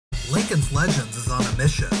Lincoln's Legends is on a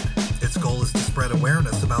mission. Its goal is to spread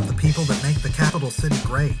awareness about the people that make the capital city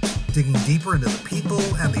great, digging deeper into the people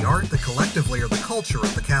and the art that collectively are the culture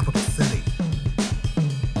of the capital city.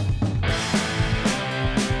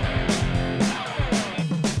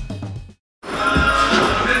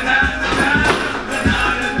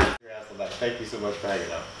 Thank you so much for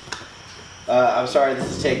hanging out. I'm sorry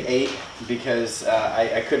this is take 8 because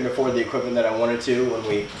I couldn't afford the equipment that I wanted to when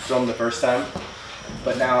we filmed the first time,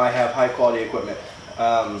 but now I have high quality equipment.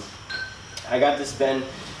 I got to spend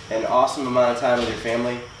an awesome amount of time with your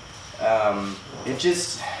family.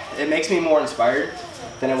 It makes me more inspired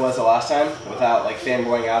than it was the last time, without like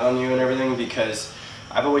fanboying out on you and everything, because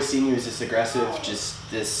I've always seen you as this aggressive, just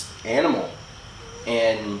this animal,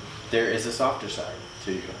 and there is a softer side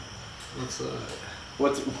to you. What's that?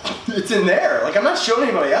 It's in there. Like, I'm not showing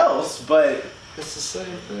anybody else, but it's the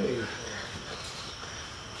same thing.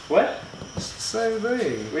 What? It's the same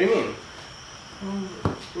thing. What do you mean?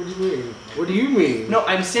 What do you mean? What do you mean? No,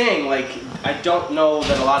 I'm saying, like, I don't know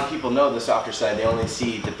that a lot of people know the softer side. They only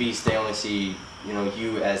see the beast. They only see, you know,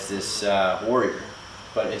 you as this warrior.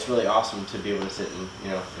 But it's really awesome to be able to sit and, you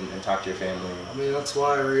know, and talk to your family. I mean, that's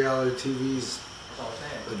why reality TV's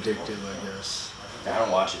addictive, I guess. I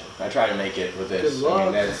don't watch it. I try to make it with this. Good luck. I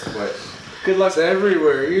mean, that's what. Good luck. It's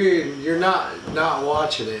everywhere. You're not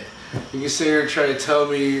watching it. You can sit here and try to tell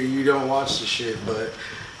me you don't watch the shit, but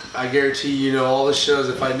I guarantee you know all the shows.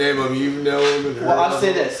 If I name them, you know them. And well, I'll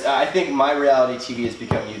say this. I think my reality TV has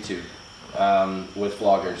become YouTube, with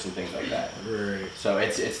vloggers and things like that. Right. So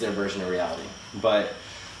it's their version of reality. But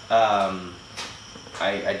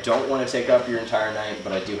I don't want to take up your entire night,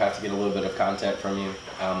 but I do have to get a little bit of content from you.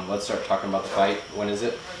 Let's start talking about the fight. When is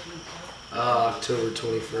it? October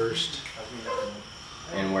 21st.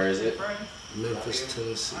 And where is it? Memphis,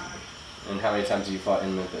 Tennessee. And how many times have you fought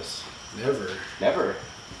in Memphis? Never. Never?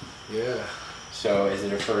 Yeah. So is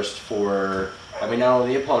it a first for, I mean, not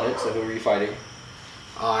only the opponent, so who are you fighting?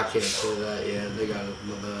 Oh, I can't say that yet. They got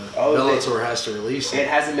Bellator has to release it. It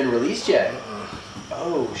hasn't been released yet?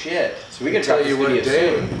 Oh, shit. So we can tell you what day.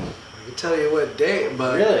 Soon. I can tell you what date,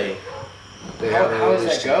 but... Really? How does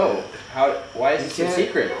that go? Why is it so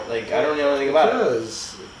secret? Like, I don't know anything about it.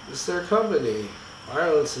 Because it's their company. I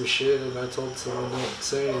learned some shit, and I told someone not to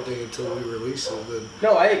say anything until we release it. Then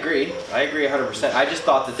no, I agree. I agree 100%. I just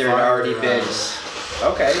thought that there had already been...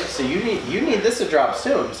 Okay, so you need this to drop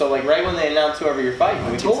soon. So, like, right when they announce whoever you're fighting,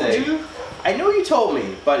 we can say... I told you? I know you told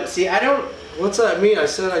me, but see, I don't... What's that mean? I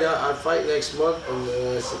said I fight next month, and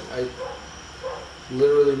then I said I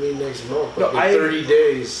literally mean next month. Like no, 30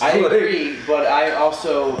 days. I agree, but I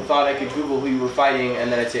also thought I could Google who you were fighting,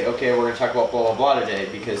 and then I'd say, okay, we're gonna talk about blah blah blah today,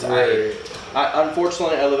 because I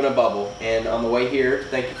unfortunately I live in a bubble, and on the way here,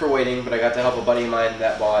 thank you for waiting, but I got to help a buddy of mine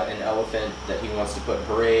that bought an elephant that he wants to put in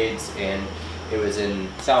parades, and it was in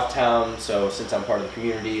Southtown. So since I'm part of the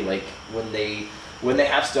community, like when they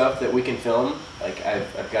have stuff that we can film, like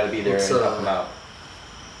I've got to be there and help them out.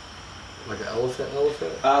 Like an elephant?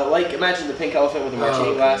 Like imagine the pink elephant with the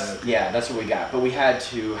martini glass. Okay. Yeah, that's what we got. But we had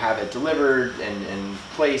to have it delivered and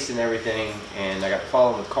placed and everything. And I got to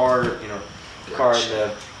follow with car, you know,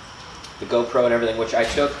 the GoPro and everything, which I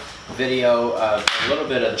took video of a little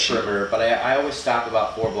bit of the perimeter. But I always stop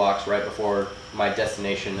about 4 blocks right before my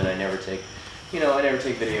destination, and I never take. You know, I never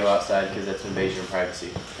take video outside because that's invasion of privacy.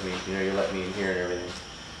 I mean, you know, you let me in here and everything.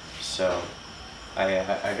 So, I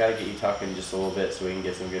gotta get you talking just a little bit so we can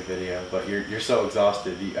get some good video. But you're so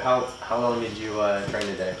exhausted. How long did you train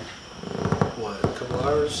today? What, a couple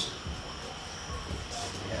hours?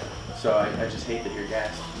 Yeah. So I just hate that you're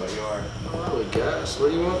gassed, but you are. I'm not really gassed.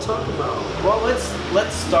 What do you want to talk about? Well,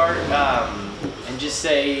 let's start and just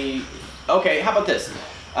say, okay, how about this?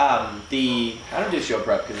 I don't do show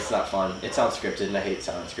prep because it's not fun. It sounds scripted, and I hate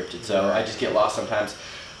sounding scripted, so I just get lost sometimes.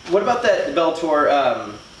 What about the Bellator,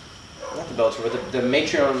 not the Bellator, but the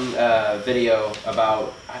Matreon video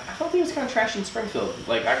about, I thought he was kind of trashing Springfield.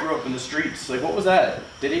 Like, I grew up in the streets. Like, what was that?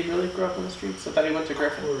 Did he really grow up in the streets? I thought he went to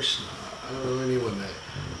Griffin. Of course not. I don't know anyone that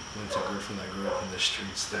went to Griffin that grew up in the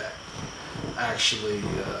streets that actually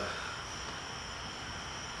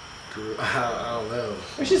grew, I don't know.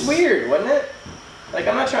 Which is weird, wasn't it? Like,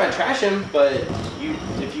 I'm not trying to trash him, but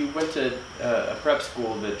if you went to a prep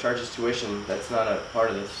school that charges tuition, that's not a part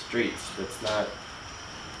of the streets. That's not.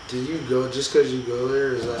 Did you go, just because you go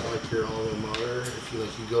there, is that like your alma mater? If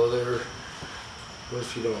you go there, what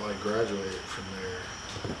if you don't like graduate from there?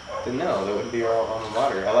 Then no, that wouldn't be your alma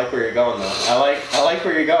mater. I like where you're going though. I like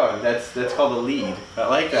where you're going. That's called a lead. I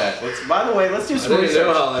like that. By the way, let's do some research. I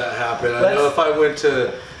didn't know how that happened. I know if I went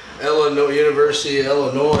to University of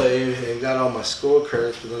Illinois and got all my school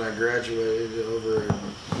credits, but then I graduated over in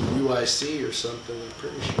UIC or something. I'm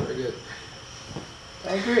pretty sure I get.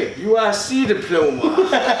 I agree. UIC diploma.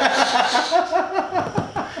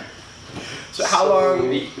 So how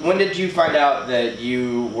long? When did you find out that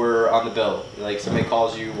you were on the bill? Like somebody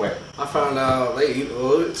calls you where? I found out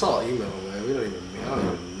it's all email, man. I don't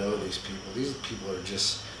even know these people. These people are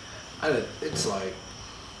just. It's like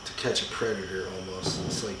to catch a predator almost.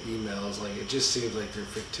 It's like emails. Like it just seems like they're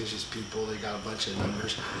fictitious people. They got a bunch of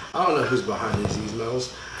numbers. I don't know who's behind these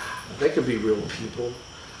emails. They could be real people.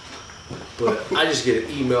 But I just get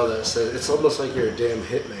an email that says it's almost like you're a damn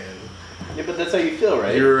hitman. Yeah, but that's how you feel,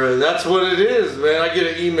 right? That's what it is, man. I get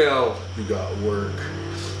an email. You got work.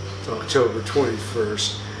 It's October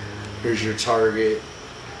 21st. Here's your target.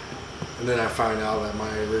 And then I find out that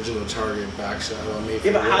my original target backs out on me.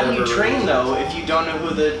 Yeah, but how do you train though if you don't know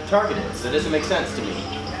who the target is? That doesn't make sense to me.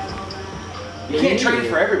 You can't train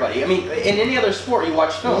for everybody. I mean, in any other sport, you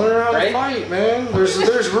watch film, right? Fight, man.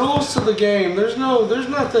 There's rules to the game. There's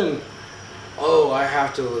nothing. Oh, I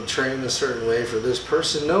have to train a certain way for this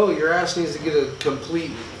person. No, your ass needs to get a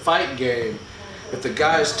complete fight game. If the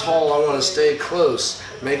guy's tall, I want to stay close.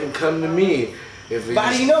 Make him come to me. But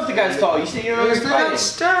how do you know if the guy's tall? You said you don't know who you're fighting. They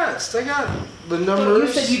got stats. They got the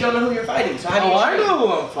numbers. You said you don't know who you're fighting. So how do you I know who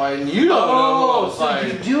I'm fighting. You don't know who I'm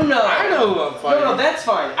fighting. So you do know. I know who I'm fighting. No, that's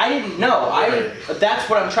fine. I didn't know. That's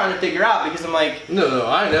what I'm trying to figure out because I'm like. No,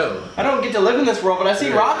 I know. I don't get to live in this world, but I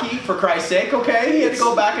see Rocky, for Christ's sake, okay? He had to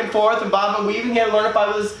go back and forth and bob and weave, and he had to learn to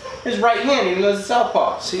fight with his right hand, even though it's a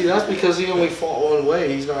southpaw. See, that's because he only fought one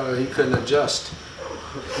way. He couldn't adjust.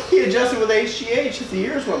 He adjusted with HGH as the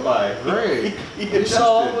years went by. Right. He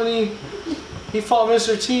saw when he fought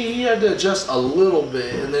Mr. T, he had to adjust a little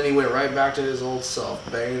bit, and then he went right back to his old self,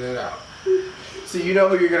 banging it out. So you know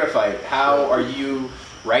who you're going to fight. How are you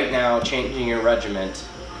right now changing your regiment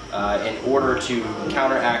in order to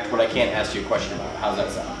counteract what I can't ask you a question about? How's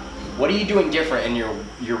that sound? What are you doing different in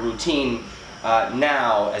your routine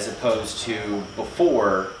now as opposed to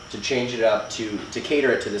before to change it up to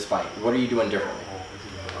cater it to this fight? What are you doing differently?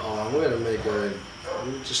 I'm gonna I'm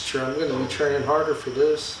gonna be training harder for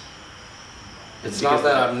this. It's not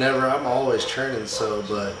that I'm always training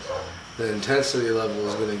but the intensity level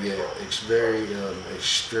is gonna get very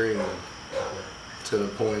extreme to the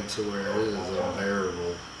point to where it is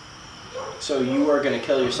unbearable. So you are gonna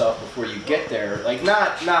kill yourself before you get there, like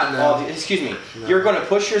excuse me. No. You're gonna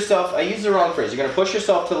push yourself, I used the wrong phrase, you're gonna push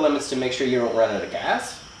yourself to the limits to make sure you don't run out of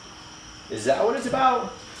gas? Is that what it's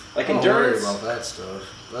about? Like I don't endurance? worry about that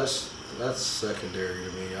stuff. That's secondary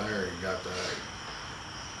to me. I already got that.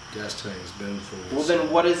 Gas tank's been full. Well, then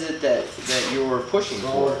what is it that you're pushing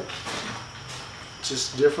for?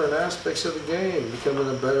 Just different aspects of the game, becoming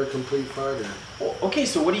a better complete fighter. Well, okay,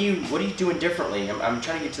 so what are you doing differently? I'm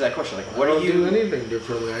trying to get to that question. Like, I don't do anything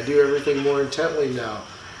differently. I do everything more intently now.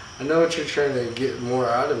 I know what you're trying to get more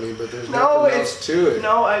out of me, but there's nothing else to it.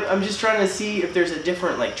 No, I'm just trying to see if there's a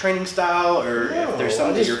different training style or if there's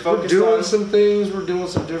something you're focused on. We're doing some things. We're doing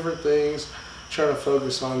some different things. Trying to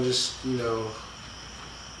focus on just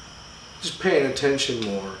paying attention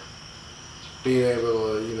more. Being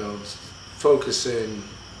able to focus in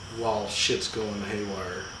while shit's going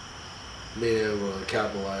haywire. Being able to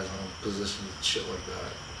capitalize on positions and shit like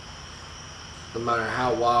that. No matter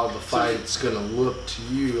how wild the fight's gonna look to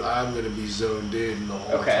you, I'm gonna be zoned in the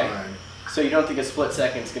whole time. So you don't think a split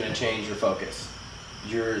second's gonna change your focus?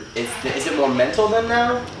 Is it more mental than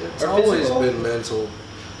now? It's always been mental.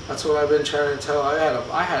 That's what I've been trying to tell.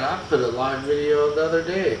 I put a live video the other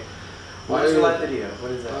day. What is the live video?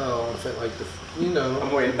 What is that? Oh, I felt like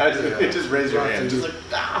I'm waiting. Just raise your hand. Just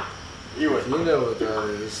you know what that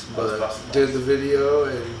is. But did the video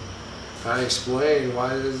and I explained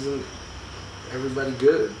why isn't everybody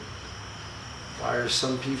good? Why are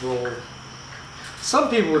some people are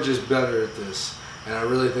just better at this, and I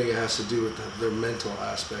really think it has to do with their mental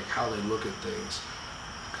aspect, how they look at things.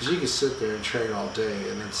 Because you can sit there and train all day,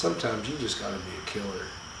 and then sometimes you just got to be a killer.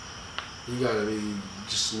 You got to be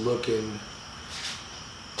just looking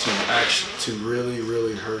to really,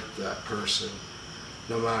 really hurt that person.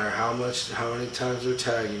 No matter how many times they're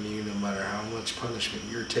tagging you, no matter how much punishment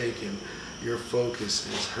you're taking, your focus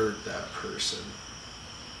is hurt that person.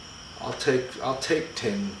 I'll take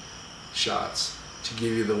 10 shots to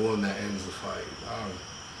give you the one that ends the fight.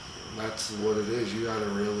 That's what it is. You gotta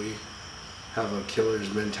really have a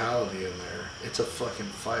killer's mentality in there. It's a fucking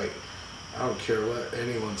fight. I don't care what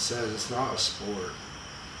anyone says. It's not a sport.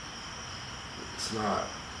 It's not.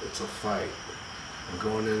 It's a fight. I'm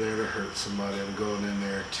going in there to hurt somebody. I'm going in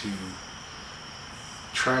there to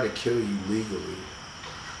try to kill you legally.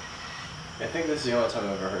 I think this is the only time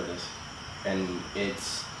I've ever heard this, and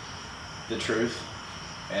it's the truth.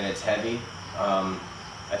 and it's heavy.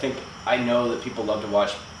 I know that people love to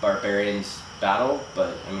watch barbarians battle,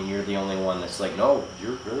 but I mean, you're the only one that's like, no,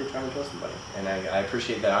 you're really trying to kill somebody, and I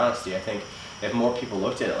appreciate that honesty. I think if more people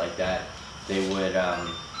looked at it like that, they would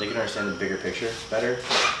they could understand the bigger picture better,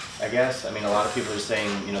 I guess. I mean, a lot of people are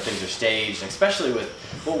saying, you know, things are staged, and especially with,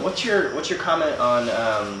 well, what's your comment on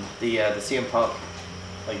the CM Punk?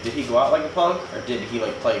 Like, did he go out like a punk, or did he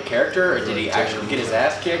like play a character, or did he actually get his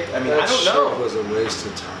ass kicked? I mean, I don't know. That was a waste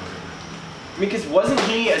of time. Because wasn't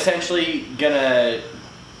he essentially gonna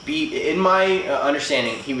be, in my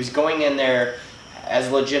understanding, he was going in there as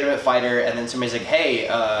a legitimate fighter, and then somebody's like, hey,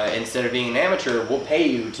 instead of being an amateur, we'll pay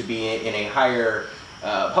you to be in a higher,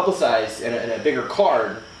 publicized, and a bigger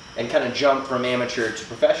card, and kind of jump from amateur to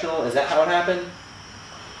professional? Is that how it happened?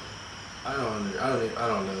 I don't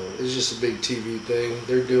know. It's just a big TV thing.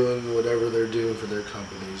 They're doing whatever they're doing for their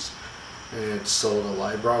companies, and it sold a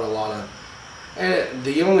lot. It brought a lot of. And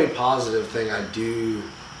the only positive thing I do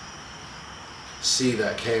see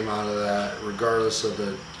that came out of that, regardless of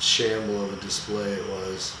the shamble of a display it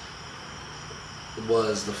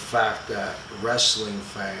was the fact that wrestling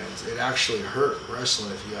fans, it actually hurt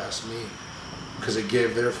wrestling, if you ask me, because it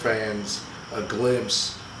gave their fans a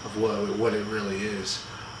glimpse of what it really is.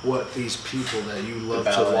 What these people that you love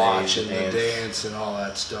to watch and the dance and all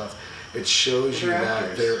that stuff, it shows you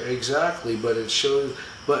that they're exactly, but it shows,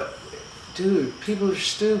 but dude, people are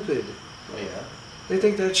stupid. Oh, yeah. They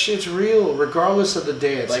think that shit's real, regardless of the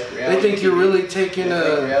dance. Like they think you're really taking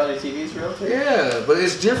a reality TV's real too. Yeah, but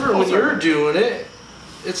it's different when you're doing it.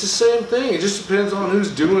 It's the same thing. It just depends on who's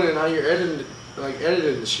doing it and how you're editing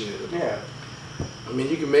the shit. Yeah. I mean,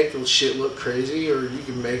 you can make the shit look crazy, or you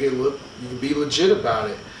can make it look. You can be legit about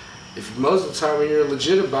it. If most of the time when you're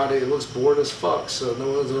legit about it, it looks boring as fuck. So no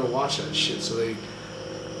one's gonna watch that shit. So they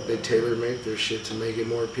tailor make their shit to make it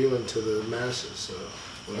more appealing to the masses. So.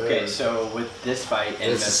 Whatever. Okay, so with this fight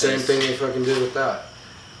in Memphis, it's the same thing they fucking did with that.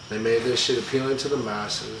 They made this shit appealing to the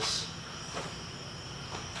masses.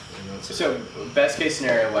 So, best case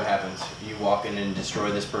scenario, what happens? You walk in and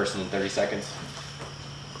destroy this person in 30 seconds?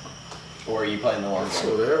 Or are you playing the long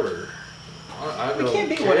game? Whatever. We can't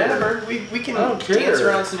be whatever. We can dance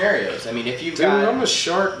around scenarios. I mean, if you've got... I'm a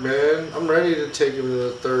shark, man. I'm ready to take him to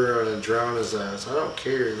the third round and drown his ass. I don't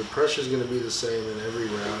care. The pressure's going to be the same in every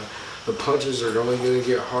round. The punches are only going to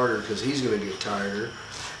get harder because he's going to get tired.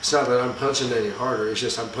 It's not that I'm punching any harder. It's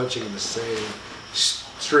just I'm punching the same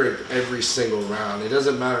strength every single round. It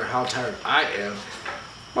doesn't matter how tired I am.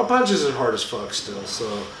 My punches are hard as fuck still.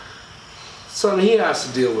 So something he has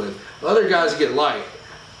to deal with. The other guys get light.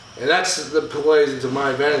 And that's the plays into my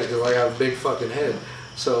advantage because I have a big fucking head.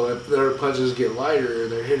 So if their punches get lighter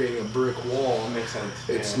and they're hitting a brick wall, makes sense.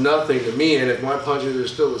 It's nothing to me. And if my punches are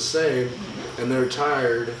still the same and they're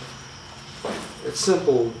tired, it's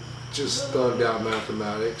simple, just thugged out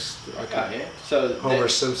mathematics. I got you. So Homer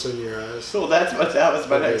Simpson your ass. Well, that was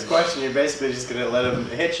my next question. You're basically just gonna let him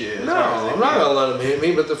hit you. No, I'm not gonna let him hit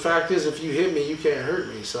me. But the fact is, if you hit me, you can't hurt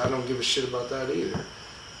me. So I don't give a shit about that either.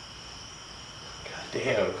 God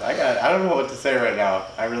damn, I don't know what to say right now.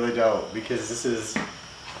 I really don't, because this is. Man.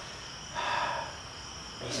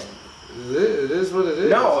 It is what it is.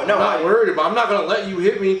 No, I'm not worried about. I'm not gonna let you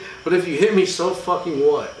hit me. But if you hit me, so fucking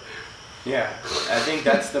what? Yeah, I think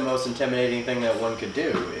that's the most intimidating thing that one could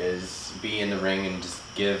do is be in the ring and just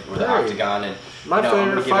give, or the octagon, and my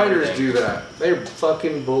favorite fighters do that. They're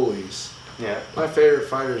fucking bullies. Yeah. My favorite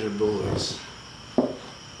fighters are bullies.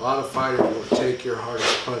 A lot of fighters will take your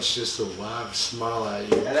hardest punch just to laugh, smile at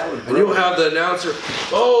you, and you'll have the announcer,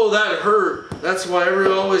 "Oh, that hurt." That's why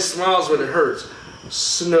everyone always smiles when it hurts.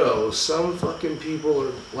 No, some fucking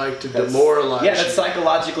people like to demoralize. Yeah, that's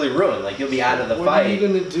psychologically ruined. Like, you'll be out of the fight. What are you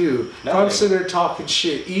gonna do? Nothing. If I'm sitting there talking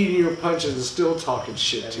shit, eating your punches, and still talking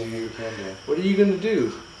shit to you, what are you gonna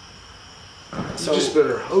do? So you just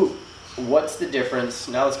better hope. What's the difference?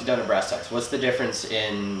 Now let's get down to brass tacks. What's the difference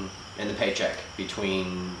in the paycheck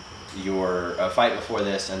between your fight before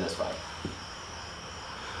this and this fight?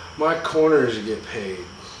 My corners get paid.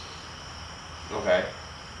 Okay.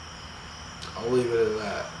 I'll leave it at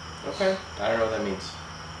that. Okay. I don't know what that means.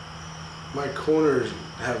 My corners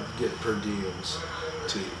get per diems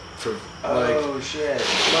for shit.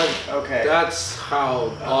 Okay. That's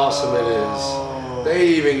how awesome it is. They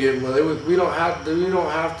even get money. We don't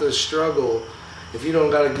have to struggle. If you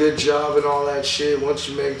don't got a good job and all that shit, once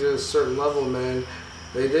you make to a certain level, man,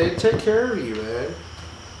 they take care of you, man.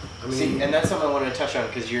 I mean, see, and that's something I wanted to touch on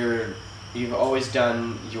because you've always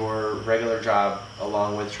done your regular job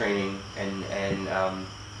along with training, and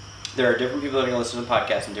there are different people that are going to listen to the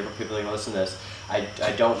podcast and different people that are going to listen to this.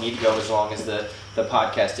 I don't need to go as long as the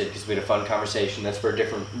podcast did because we had a fun conversation. That's for a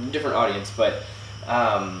different audience. But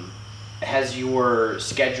has your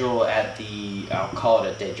schedule at the, I'll call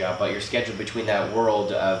it a day job, but your schedule between that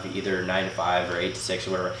world of either 9 to 5 or 8 to 6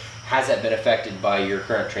 or whatever, has that been affected by your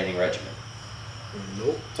current training regimen?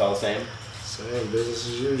 Nope. It's all the same? Same, business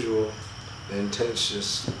as usual. The intent's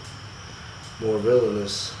just more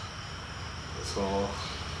villainous. That's all.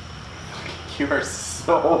 You are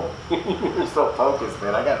so you're so focused,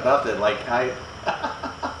 man. I got nothing. Like I'm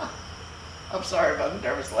sorry about the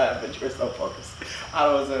nervous laugh, but you're so focused. I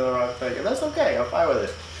don't want to say the wrong thing, and that's okay. I'm fine with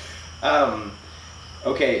it.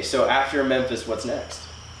 Okay, so after Memphis, what's next?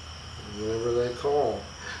 Whatever they call.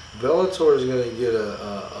 Bellator is gonna get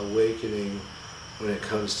a awakening when it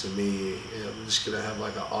comes to me. I'm just gonna have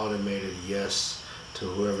like an automated yes to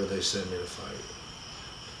whoever they send me to fight.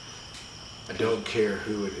 I don't care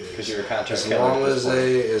who it is. Because you're a contract as long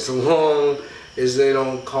as they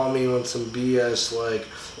don't call me on some BS like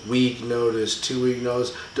week notice, 2 week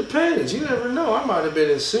notice. Depends. You never know. I might have been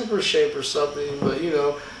in super shape or something, but you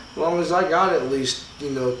know, as long as I got at least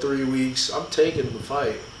 3 weeks, I'm taking the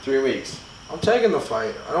fight. 3 weeks. I'm taking the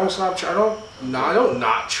fight. I don't stop. I don't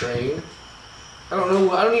not train. I don't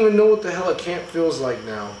know. I don't even know what the hell a camp feels like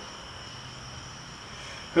now.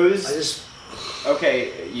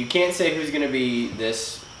 Okay, you can't say who's going to be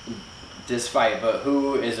this fight, but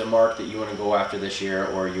who is a mark that you want to go after this year,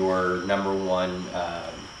 or your number one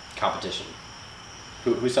competition?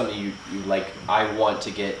 Who's something you like? I want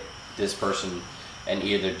to get this person and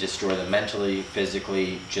either destroy them mentally,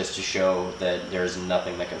 physically, just to show that there's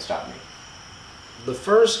nothing that can stop me. The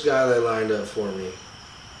first guy they lined up for me,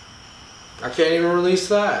 I can't even release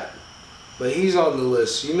that, but he's on the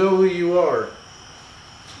list. You know who you are.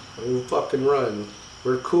 We'll fucking run.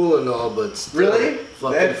 We're cool and all, but still, really?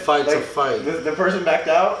 Fucking fight's a fight. The person backed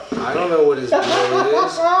out? I don't know what his deal is.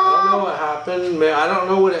 I don't know what happened, man. I don't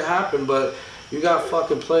know what it happened, but you got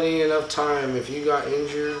fucking plenty enough time. If you got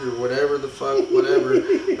injured or whatever the fuck, whatever,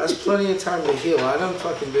 that's plenty of time to heal. I done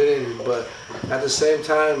fucking been injured, but at the same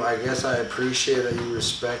time, I guess I appreciate that you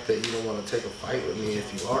respect that you don't want to take a fight with me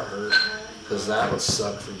if you are hurt, because that would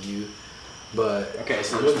suck for you. But okay,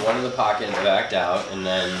 so there's one in the pocket and backed out, and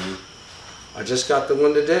then I just got the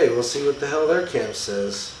one today. We'll see what the hell their camp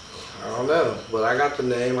says. I don't know, but I got the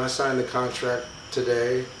name. I signed the contract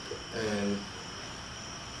today, and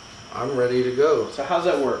I'm ready to go. So how's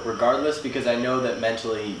that work? Regardless, because I know that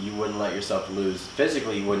mentally you wouldn't let yourself lose,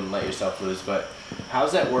 physically you wouldn't let yourself lose, but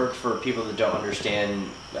how's that work for people that don't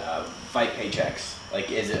understand fight paychecks?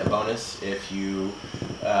 Like, is it a bonus if you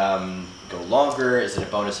go longer? Is it a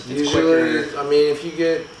bonus if it's usually quicker? I mean, if you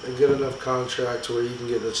get a good enough contract where you can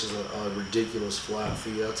get just a ridiculous flat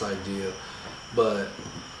fee, that's ideal. But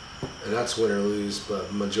and that's win or lose.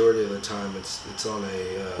 But majority of the time, it's on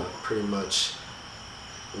a pretty much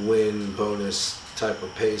win bonus type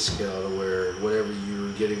of pay scale, to where whatever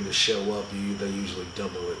you're getting to show up, they usually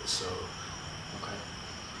double it. So.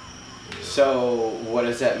 So what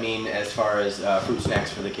does that mean as far as fruit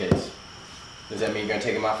snacks for the kids? Does that mean you're going to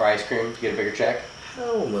take them out for ice cream to get a bigger check?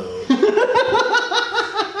 Hell no.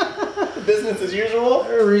 Business as usual?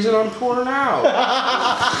 There's a reason I'm pouring out.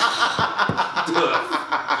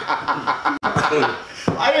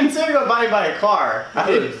 I didn't say you're going to buy a car. I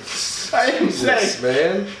didn't say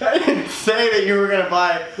that you were going to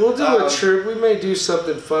buy... We'll do a trip. We may do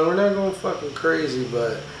something fun. We're not going fucking crazy,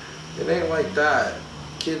 but it ain't like that.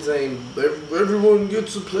 Kids ain't. Everyone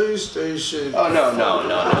gets a PlayStation. Oh no.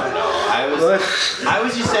 I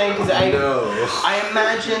was just saying because I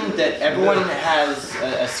imagine that everyone has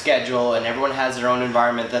a schedule and everyone has their own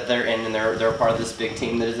environment that they're in, and they're a part of this big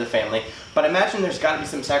team that is a family. But I imagine there's got to be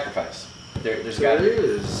some sacrifice. There is.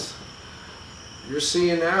 You're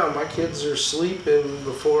seeing now, my kids are sleeping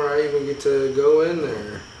before I even get to go in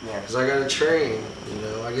there. Yeah. Because I got to train.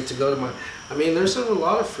 I get to go to my. I mean, there's a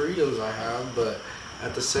lot of freedoms I have, but.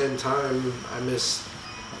 At the same time, I miss,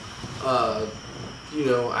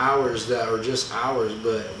 hours that are just hours,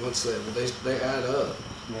 but once they add up.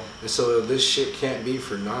 Yeah. And so this shit can't be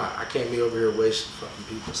for naught. I can't be over here wasting fucking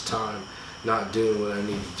people's time, not doing what I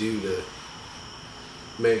need to do to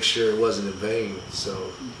make sure it wasn't in vain.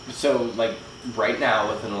 So like right now,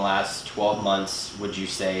 within the last 12 months, would you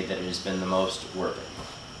say that it has been the most worth it?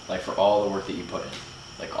 Like for all the work that you put in,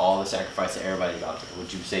 like all the sacrifice that everybody's out there,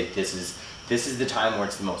 would you say this is the time where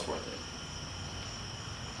it's the most worth it?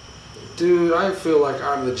 Dude, I feel like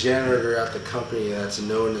I'm the janitor at the company that's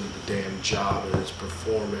known as the damn job and has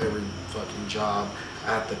performed every fucking job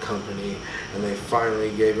at the company, and they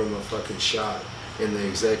finally gave him a fucking shot in the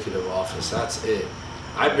executive office. That's it.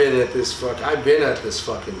 I've been at this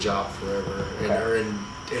fucking job forever,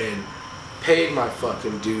 and paid my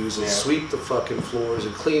fucking dues and sweep the fucking floors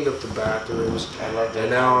and cleaned up the bathrooms. I love that.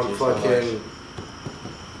 And now I'm fucking.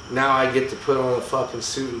 Now I get to put on a fucking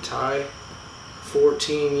suit and tie.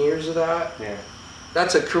 14 years of that. Yeah.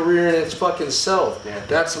 That's a career in its fucking self. Yeah.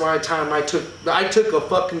 That's my time. I took a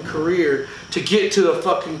fucking career to get to a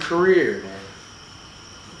fucking career.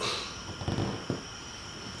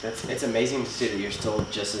 Yeah. It's amazing to see that you're still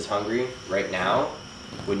just as hungry right now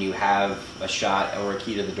when you have a shot or a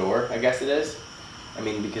key to the door, I guess it is. I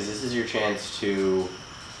mean, because this is your chance to,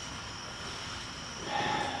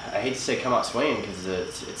 I hate to say come out swinging because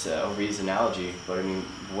it's an overused analogy, but I mean,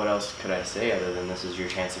 what else could I say other than this is your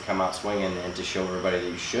chance to come out swinging and to show everybody that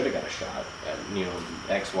you should have got a shot at, you know,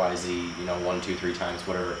 X, Y, Z, you know, 1, 2, 3 times,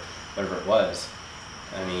 whatever it was.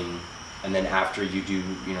 I mean, and then after you do,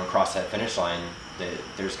 you know, cross that finish line,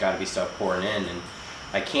 there's got to be stuff pouring in, and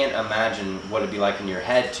I can't imagine what it'd be like in your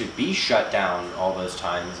head to be shut down all those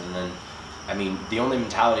times. And then, I mean, the only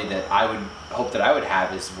mentality that I would hope that I would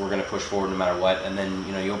have is we're going to push forward no matter what. And then,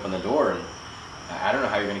 you know, you open the door, and I don't know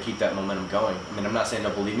how you're going to keep that momentum going. I mean, I'm not saying I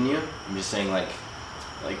don't believe in you. I'm just saying, like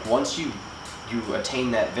once you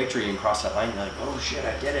attain that victory and cross that line, you're like, oh shit,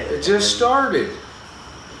 I did it. It just started.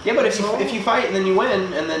 Yeah, but if you fight and then you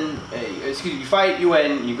win, and then you fight, you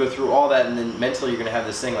win, you go through all that, and then mentally you're going to have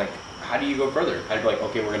this thing like, how do you go further? How do you be like,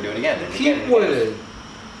 okay, we're gonna do it again? And keep again, winning.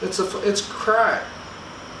 It's crack.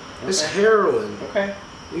 Okay. It's heroin. Okay.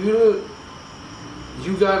 You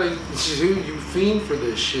fiend for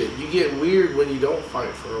this shit. You get weird when you don't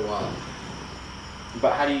fight for a while.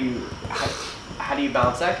 But how do you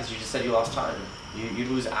balance that? Because you just said you lost time. You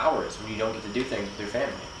lose hours when you don't get to do things with your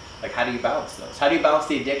family. Like, how do you balance those? How do you balance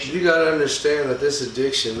the addiction? You gotta understand that this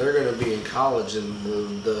addiction, they're gonna be in college,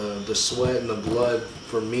 and the sweat and the blood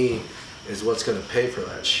for me is what's gonna pay for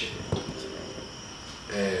that shit.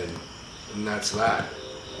 And that's that.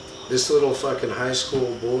 This little fucking high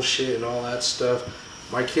school bullshit and all that stuff,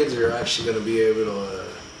 my kids are actually gonna be able to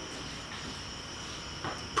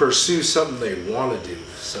pursue something they wanna do,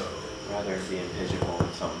 so. Rather than being pigeonholed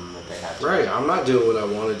in something that they have to. Right, I'm not doing what I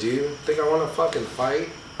wanna do. Think I wanna fucking fight?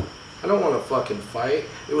 I don't want to fucking fight.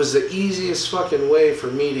 It was the easiest fucking way for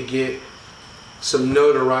me to get some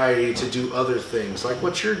notoriety to do other things, like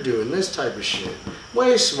what you're doing, this type of shit.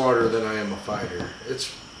 Way smarter than I am a fighter.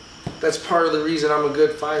 That's part of the reason I'm a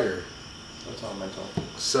good fighter. It's all mental.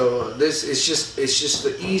 So it's just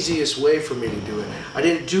the easiest way for me to do it. I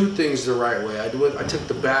didn't do things the right way. I took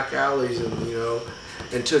the back alleys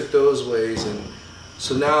and took those ways, and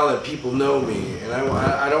so now that people know me, and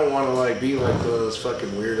I don't want to like be like those fucking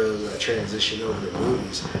weirdos that transition over to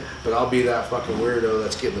movies, but I'll be that fucking weirdo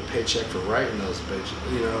that's getting the paycheck for writing those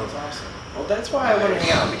bitches, you know. That's awesome. Well, that's why I want to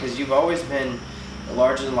hang out, because you've always been a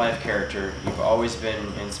larger-than-life character. You've always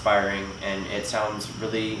been inspiring, and it sounds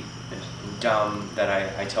really dumb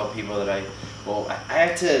that I tell people that I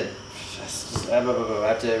have to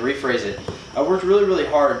rephrase it. I worked really, really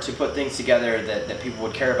hard to put things together that people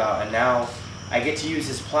would care about, and now I get to use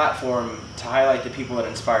this platform to highlight the people that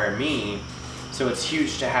inspire me. So it's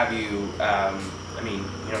huge to have you,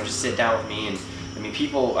 just sit down with me. And I mean,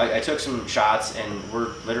 people, I took some shots, and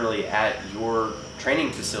we're literally at your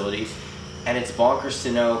training facility, and it's bonkers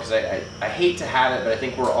to know, because I hate to have it, but I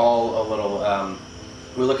think we're all a little,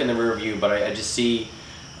 we look in the rear view, but I just see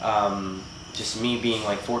just me being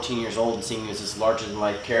like 14 years old and seeing you as this larger than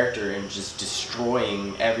life character and just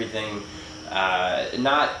destroying everything,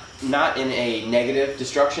 not in a negative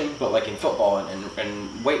destruction, but like in football and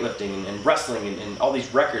weightlifting and wrestling and all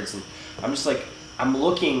these records. And I'm just like, I'm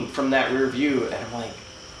looking from that rear view, and I'm like,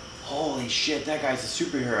 holy shit, that guy's a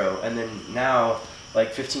superhero. And then now,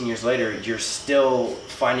 like 15 years later, you're still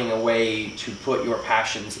finding a way to put your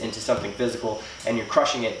passions into something physical, and you're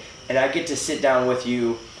crushing it. And I get to sit down with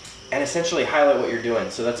you and essentially highlight what you're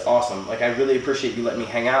doing. So that's awesome. Like, I really appreciate you letting me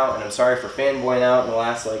hang out, and I'm sorry for fanboying out in the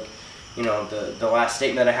last, like, you know, the last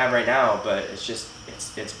statement that I have right now, but it's just,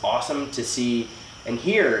 it's awesome to see and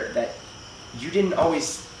hear that you didn't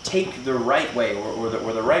always take the right way or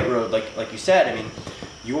the right road, like you said. I mean,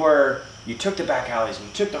 you took the back alleys and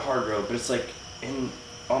you took the hard road, but it's like,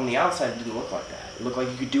 on the outside it didn't look like that. It looked like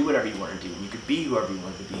you could do whatever you wanted to do, and you could be whoever you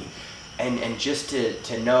wanted to be. And just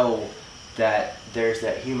to know that there's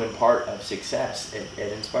that human part of success,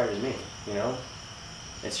 it inspires me, you know?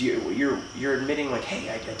 It's you're admitting, like, hey,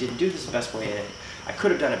 I didn't do this the best way, and I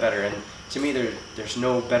could have done it better. And to me, there's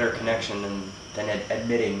no better connection than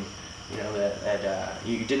admitting, you know, that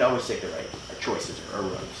you didn't always take the right choices or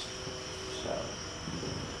roads. So,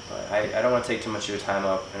 but I don't want to take too much of your time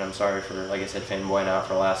up, and I'm sorry for, like I said, fanboying out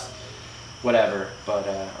for the last whatever. But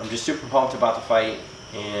I'm just super pumped about the fight,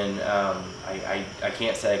 and I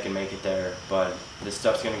can't say I can make it there, but this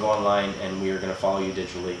stuff's gonna go online, and we are gonna follow you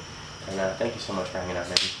digitally. And thank you so much for hanging out,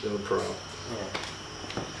 man. No problem. Yeah.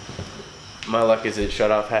 My luck is it shut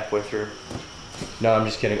off halfway through. No, I'm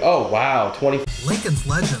just kidding. Oh wow, 20. Lincoln's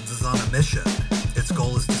Legends is on a mission. Its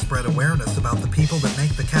goal is to spread awareness about the people that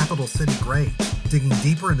make the capital city great, digging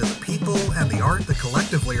deeper into the people and the art that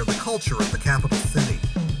collectively are the culture of the capital city.